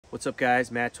What's up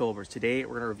guys, Matt Tolbers. Today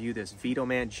we're going to review this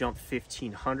Vtoman Jump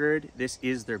 1500. This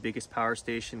is their biggest power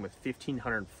station with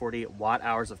 1548 watt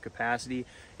hours of capacity,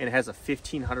 and it has a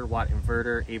 1500 watt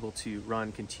inverter able to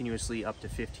run continuously up to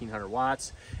 1500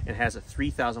 watts. It has a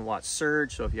 3000 watt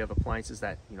surge, so if you have appliances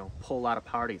that pull a lot of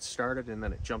power to get started and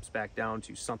then it jumps back down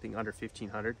to something under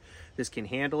 1500, this can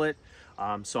handle it.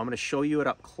 So I'm going to show you it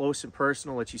up close and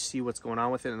personal, let you see what's going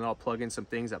on with it, and then I'll plug in some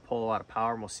things that pull a lot of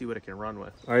power and we'll see what it can run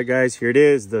with. All right guys, here it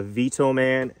is, the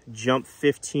Vtoman Jump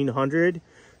 1500.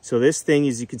 So this thing,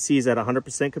 as you can see, is at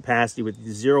 100% capacity with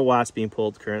 0 watts being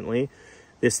pulled currently.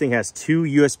 This thing has 2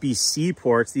 USB-C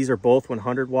ports. These are both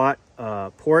 100 watt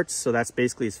ports, so that's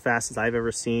basically as fast as I've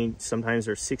ever seen. Sometimes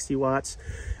they're 60 watts.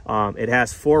 It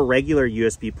has 4 regular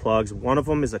USB plugs. One of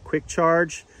them is a quick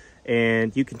charge,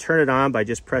 and you can turn it on by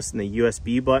just pressing the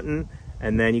USB button,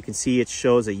 and then you can see it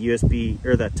shows a USB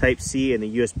or the Type-C, and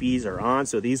the USBs are on.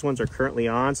 So these ones are currently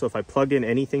on. So if I plugged in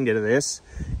anything to this,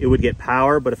 it would get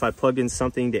power, but if I plugged in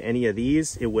something to any of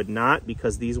these, it would not,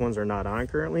 because these ones are not on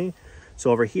currently. So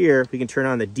over here, we can turn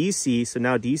on the DC. So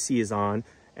now DC is on,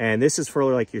 and this is for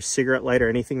like your cigarette lighter,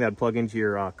 anything that plug into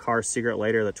your car cigarette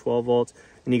lighter, the 12 volt.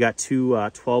 And you got 2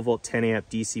 12 volt 10 amp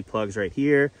DC plugs right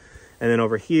here. And then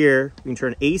over here, we can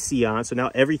turn AC on. So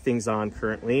now everything's on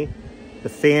currently. The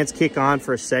fans kick on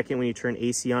for a second when you turn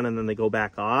AC on, and then they go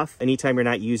back off. Anytime you're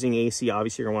not using AC,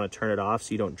 obviously you're gonna wanna turn it off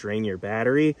so you don't drain your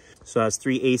battery. So it has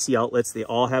 3 AC outlets. They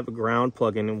all have a ground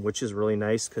plug in them, which is really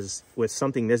nice, because with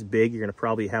something this big, you're gonna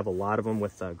probably have a lot of them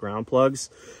with ground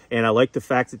plugs. And I like the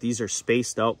fact that these are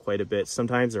spaced out quite a bit.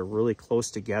 Sometimes they're really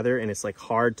close together and it's like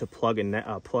hard to plug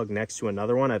next to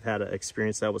another one. I've had to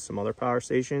experience that with some other power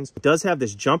stations. It does have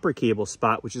this jumper cable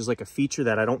spot, which is like a feature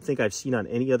that I don't think I've seen on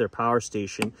any other power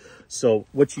station. So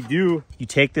what you do, you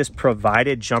take this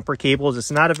provided jumper cables.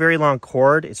 It's not a very long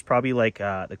cord. It's probably like,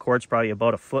 the cord's probably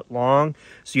about 1 foot long.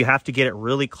 So you have to get it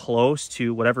really close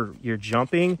to whatever you're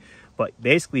jumping. But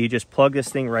basically you just plug this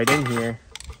thing right in here.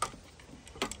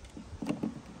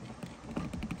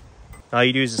 All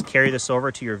you do is just carry this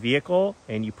over to your vehicle,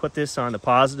 and you put this on the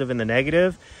positive and the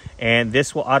negative, and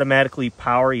this will automatically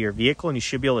power your vehicle, and you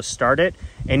should be able to start it.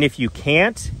 And if you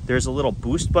can't, there's a little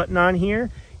boost button on here.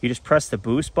 You just press the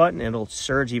boost button and it'll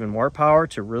surge even more power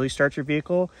to really start your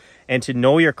vehicle. And to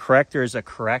know you're correct, there's a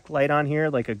correct light on here,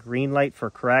 like a green light for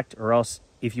correct, or else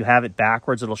if you have it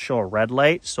backwards, it'll show a red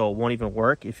light, so it won't even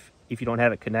work if you don't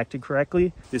have it connected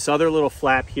correctly. This other little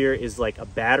flap here is like a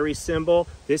battery symbol.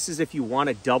 This is if you want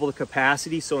to double the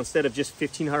capacity. So instead of just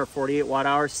 1548 watt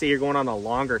hours, say you're going on a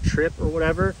longer trip or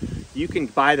whatever, you can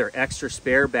buy their extra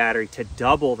spare battery to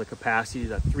double the capacity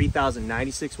to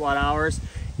 3096 watt hours.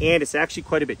 And it's actually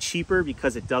quite a bit cheaper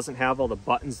because it doesn't have all the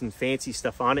buttons and fancy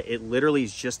stuff on it. It literally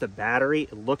is just a battery.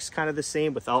 It looks kind of the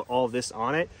same without all of this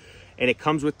on it. And it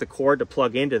comes with the cord to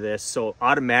plug into this, so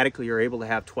automatically you're able to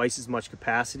have twice as much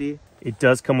capacity. It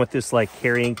does come with this like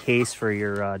carrying case for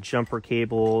your jumper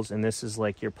cables, and this is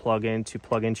like your plug-in to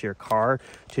plug into your car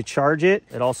to charge it.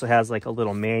 It also has like a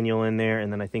little manual in there,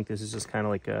 and then I think this is just kind of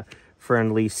like a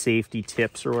friendly safety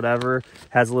tips or whatever.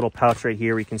 Has a little pouch right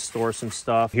here where you can store some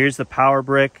stuff. Here's the power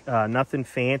brick, nothing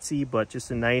fancy, but just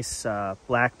a nice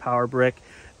black power brick.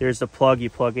 There's the plug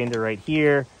you plug into right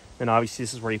here. And obviously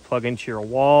this is where you plug into your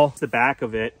wall. The back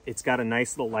of it, it's got a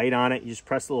nice little light on it. You just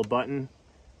press the little button.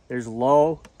 There's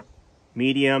low,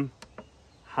 medium,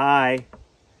 high,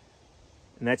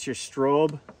 and that's your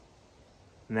strobe,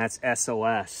 and that's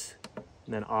SOS,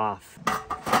 and then off.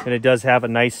 And it does have a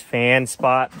nice fan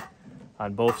spot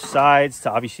on both sides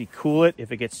to obviously cool it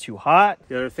if it gets too hot.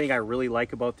 The other thing I really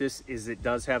like about this is it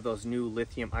does have those new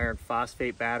lithium iron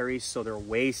phosphate batteries, so they're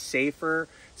way safer.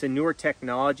 It's a newer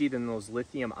technology than those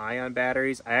lithium ion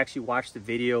batteries. I actually watched a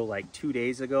video like 2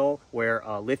 days ago where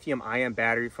a lithium ion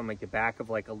battery from like the back of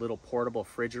like a little portable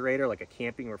refrigerator, like a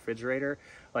camping refrigerator,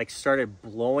 like started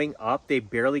blowing up. They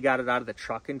barely got it out of the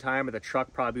truck in time, or the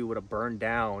truck probably would have burned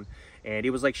down. And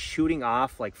it was like shooting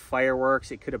off like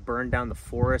fireworks. It could have burned down the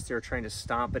forest. They were trying to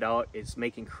stomp it out. It's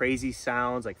making crazy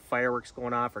sounds like fireworks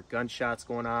going off or gunshots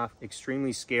going off.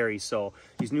 Extremely scary. So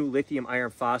these new lithium iron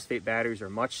phosphate batteries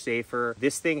are much safer.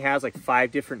 This thing has like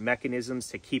 5 different mechanisms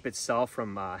to keep itself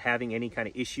from having any kind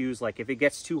of issues. Like if it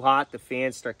gets too hot, the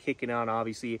fans start kicking on,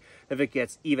 obviously. If it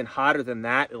gets even hotter than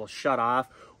that, it'll shut off.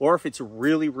 Or if it's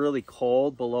really, really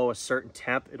cold below a certain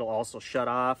temp, it'll also shut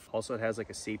off. Also, it has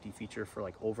like a safety feature for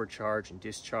like overcharge and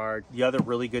discharge. The other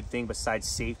really good thing besides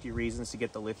safety reasons to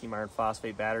get the lithium iron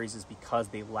phosphate batteries is because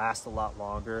they last a lot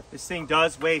longer. This thing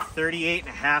does weigh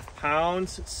 38.5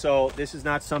 pounds. So this is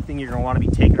not something you're gonna wanna be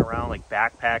taking around like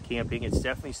backpack camping. It's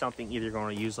definitely something either you're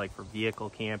gonna use like for vehicle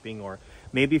camping or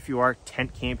maybe if you are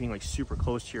tent camping like super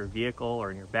close to your vehicle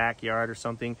or in your backyard or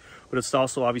something. But it's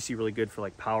also obviously really good for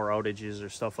like power outages or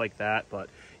stuff like that. But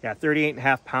yeah,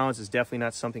 38.5 pounds is definitely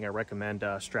not something I recommend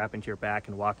strapping to your back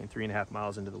and walking 3.5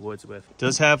 miles into the woods with. It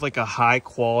does have like a high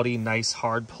quality, nice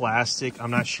hard plastic.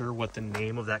 I'm not sure what the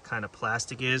name of that kind of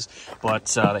plastic is, but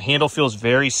the handle feels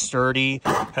very sturdy.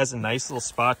 Has a nice little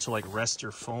spot to like rest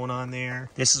your phone on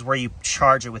there. This is where you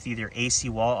charge it with either AC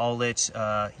wall outlet,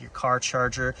 your car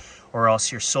charger, or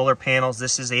else your solar panels.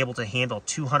 This is able to handle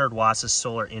 200 watts of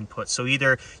solar input. So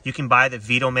either you can buy the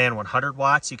Vtoman 100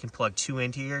 watts, you can plug 2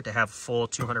 into here to have full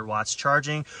 200 watts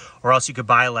charging, or else you could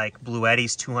buy like Blue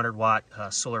Eddy's 200 watt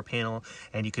solar panel,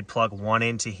 and you could plug 1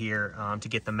 into here to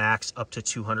get the max up to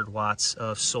 200 watts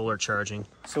of solar charging.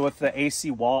 So with the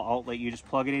AC wall outlet, you just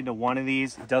plug it into one of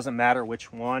these. It doesn't matter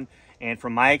which one. And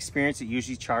from my experience, it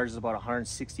usually charges about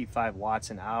 165 watts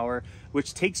an hour,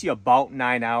 which takes you about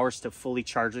 9 hours to fully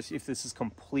charge this if this is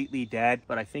completely dead.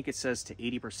 But I think it says to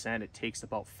 80%, it takes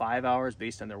about 5 hours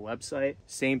based on their website.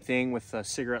 Same thing with a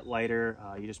cigarette lighter.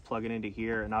 You just plug it into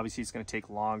here, and obviously it's going to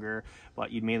take longer,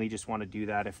 but you'd mainly just want to do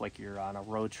that if like you're on a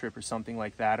road trip or something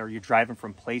like that, or you're driving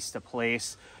from place to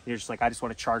place. You're just like, I just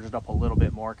want to charge it up a little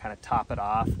bit more, kind of top it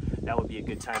off. That would be a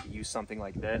good time to use something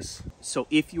like this. So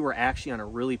if you were actually on a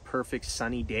really perfect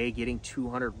sunny day getting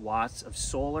 200 watts of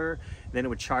solar, then it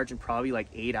would charge in probably like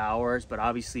 8 hours, but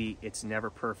obviously it's never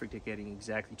perfect at getting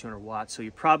exactly 200 watts. So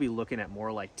you're probably looking at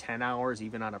more like 10 hours,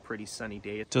 even on a pretty sunny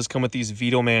day. It does come with these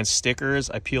Vtoman stickers.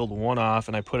 I peeled one off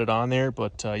and I put it on there,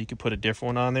 but you could put a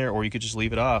different one on there, or you could just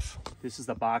leave it off. This is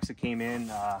the box that came in,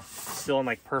 still in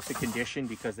like perfect condition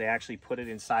because they actually put it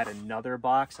inside another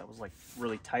box that was like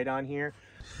really tight on here.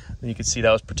 And you can see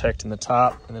that was protecting the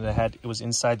top, and then it was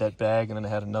inside that bag, and then it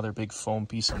had another big foam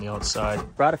piece on the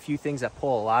outside. Brought a few things that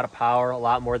pull a lot of power, a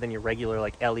lot more than your regular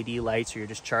like LED lights, or you're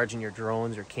just charging your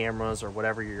drones or cameras or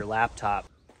whatever, your laptop.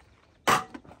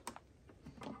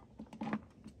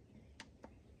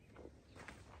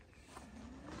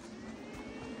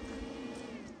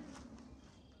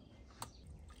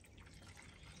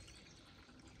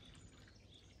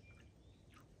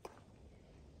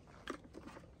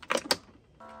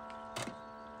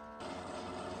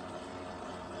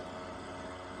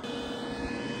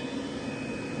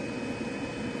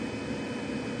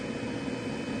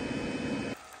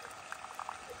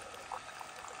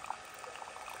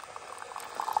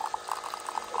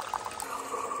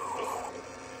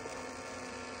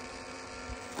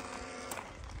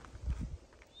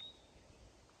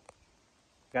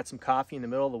 Got some coffee in the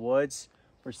middle of the woods.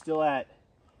 We're still at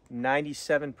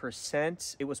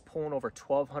 97%. It was pulling over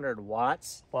 1200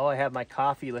 watts. While I have my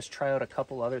coffee, let's try out a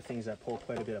couple other things that pull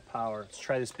quite a bit of power. Let's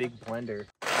try this big blender.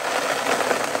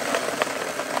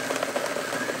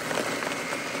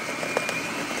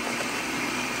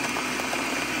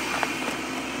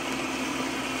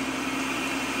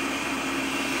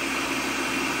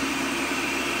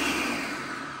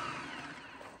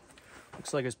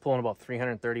 Looks like it's pulling about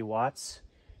 330 watts.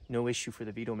 No issue for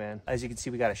the Vtoman. As you can see,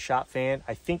 we got a shop fan.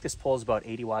 I think this pulls about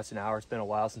 80 watts an hour. It's been a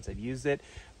while since I've used it,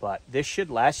 but this should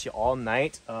last you all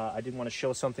night. I did want to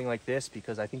show something like this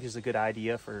because I think this is a good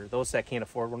idea for those that can't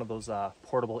afford one of those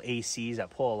portable ACs that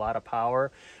pull a lot of power,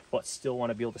 but still want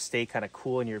to be able to stay kind of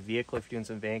cool in your vehicle if you're doing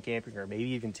some van camping or maybe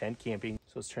even tent camping.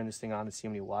 So let's turn this thing on and see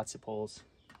how many watts it pulls.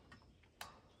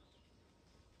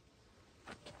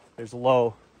 There's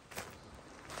low.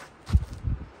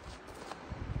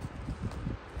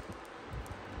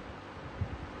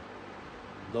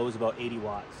 Low is about 80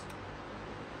 watts.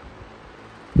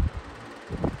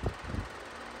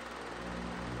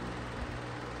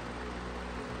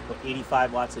 About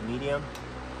 85 watts of medium.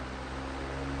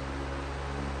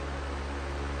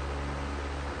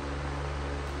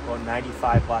 About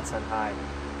 95 watts on high.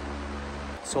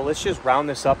 So let's just round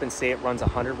this up and say it runs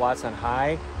 100 watts on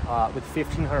high. With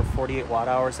 1548 watt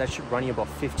hours, that should run you about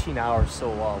 15 hours, so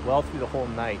well through the whole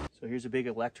night. So here's a big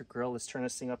electric grill. Let's turn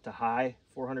this thing up to high,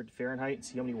 400 Fahrenheit, and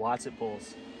see how many watts it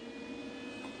pulls.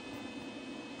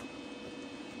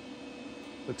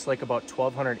 Looks like about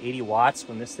 1280 watts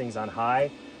when this thing's on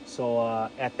high. So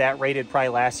at that rate, it'd probably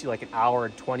last you like an hour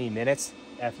and 20 minutes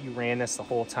after you ran this the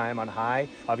whole time on high.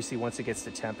 Obviously, once it gets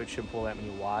to temp, it shouldn't pull that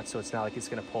many watts, so it's not like it's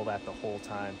gonna pull that the whole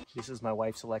time. This is my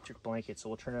wife's electric blanket, so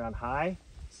we'll turn it on high,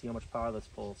 see how much power this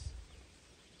pulls.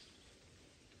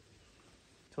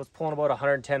 So it's pulling about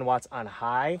 110 watts on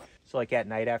high. So like at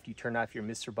night after you turn off your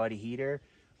Mr. Buddy heater,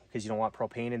 because you don't want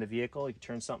propane in the vehicle, you can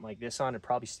turn something like this on and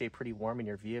probably stay pretty warm in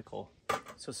your vehicle.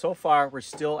 So far we're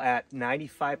still at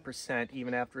 95%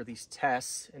 even after these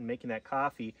tests and making that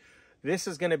coffee. This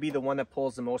is gonna be the one that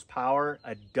pulls the most power,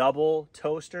 a double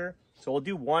toaster. So we'll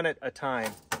do one at a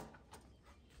time.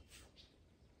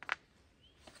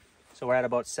 So we're at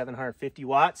about 750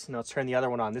 watts. Now let's turn the other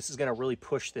one on. This is gonna really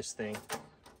push this thing.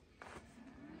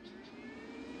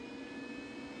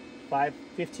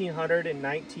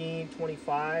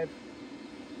 1519.25.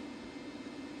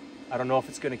 I don't know if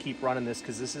it's gonna keep running this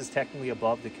because this is technically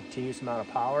above the continuous amount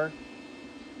of power.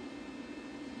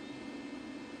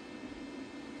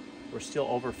 We're still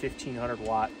over 1500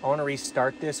 watt. I wanna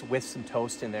restart this with some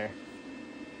toast in there.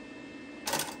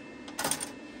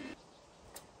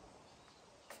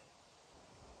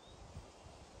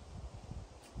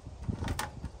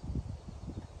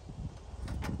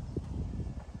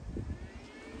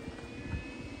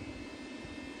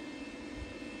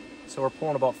 So we're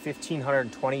pulling about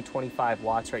 25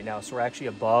 watts right now. So we're actually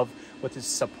above what this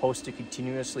is supposed to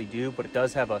continuously do, but it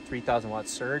does have a 3000 watt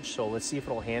surge. So let's see if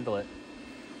it'll handle it.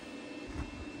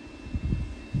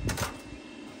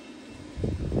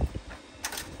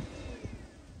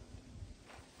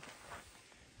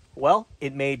 Well,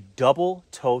 it made double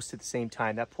toast at the same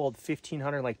time. That pulled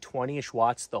 1500, like 20-ish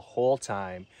watts the whole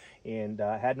time, and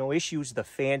had no issues. The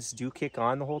fans do kick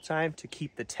on the whole time to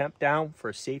keep the temp down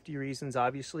for safety reasons,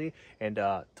 obviously, and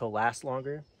to last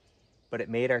longer. But it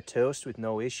made our toast with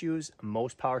no issues.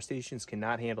 Most power stations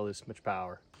cannot handle this much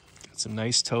power. Got some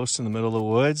nice toast in the middle of the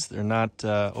woods. They're not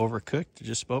overcooked. They're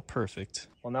just about perfect.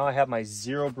 Well, now I have my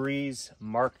Zero Breeze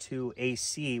Mark II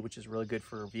AC, which is really good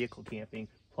for vehicle camping,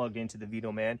 plugged into the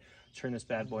Vtoman. Turn this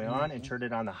bad boy on and turn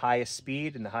it on the highest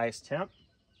speed and the highest temp.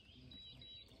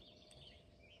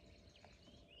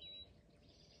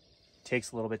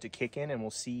 Takes a little bit to kick in, and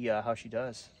we'll see how she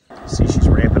does. See, she's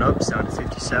ramping up. It's down to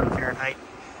 57 Fahrenheit.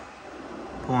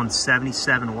 Pulling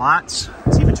 77 watts.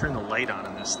 Let's even turn the light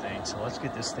on this thing. So let's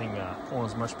get this thing pulling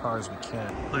as much power as we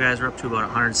can. Look guys, we're up to about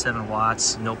 107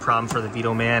 watts. No problem for the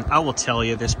Vtoman. I will tell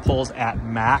you, this pulls at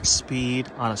max speed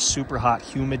on a super hot,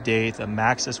 humid day. The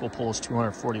max this will pull is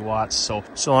 240 watts. So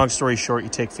long story short, you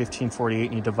take 1548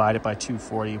 and you divide it by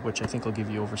 240, which I think will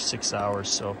give you over 6 hours.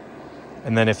 So,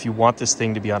 and then if you want this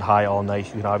thing to be on high all night,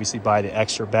 you can obviously buy the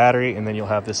extra battery, and then you'll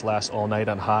have this last all night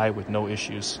on high with no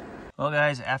issues. Well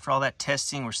guys, after all that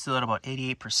testing, we're still at about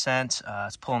 88%.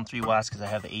 It's pulling 3 watts because I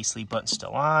have the AC button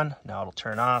still on. Now it'll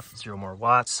turn off, 0 more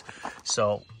watts.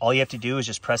 So all you have to do is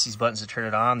just press these buttons to turn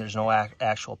it on. There's no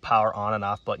actual power on and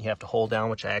off button you have to hold down,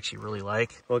 which I actually really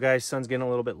like. Well guys, sun's getting a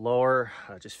little bit lower.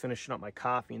 Just finishing up my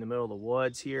coffee in the middle of the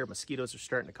woods here. Mosquitoes are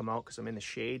starting to come out because I'm in the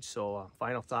shade. So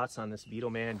final thoughts on this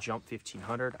Vtoman Jump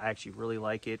 1500. I actually really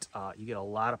like it. You get a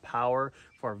lot of power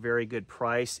for a very good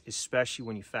price, especially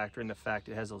when you factor in the fact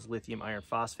it has those lithium iron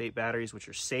phosphate batteries, which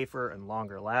are safer and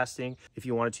longer lasting. If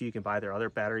you wanted to, you can buy their other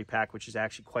battery pack, which is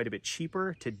actually quite a bit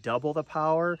cheaper to double the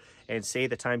power. And say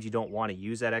the times you don't want to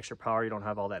use that extra power, you don't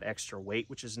have all that extra weight,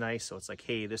 which is nice. So it's like,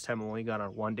 hey, this time I'm only going on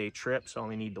a 1-day trip, so I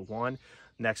only need the one.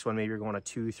 Next one, maybe you're going a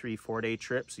 2, 3, 4-day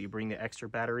trip, so you bring the extra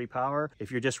battery power.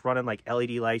 If you're just running like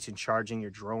LED lights and charging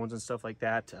your drones and stuff like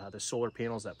that, the solar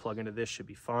panels that plug into this should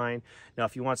be fine. Now,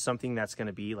 if you want something that's going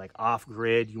to be like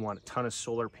off-grid, you want a ton of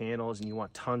solar panels and you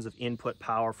want tons of input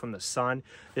power from the sun,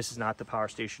 this is not the power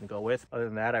station to go with. Other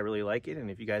than that, I really like it. And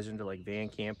if you guys are into like van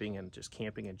camping and just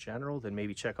camping in general, then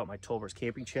maybe check out my Tolbers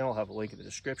camping channel. I'll have a link in the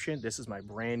description. This is my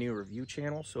brand new review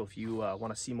channel. So if you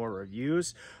want to see more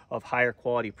reviews of higher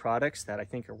quality products that I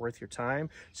think are worth your time,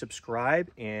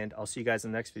 subscribe, and I'll see you guys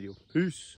in the next video. Peace.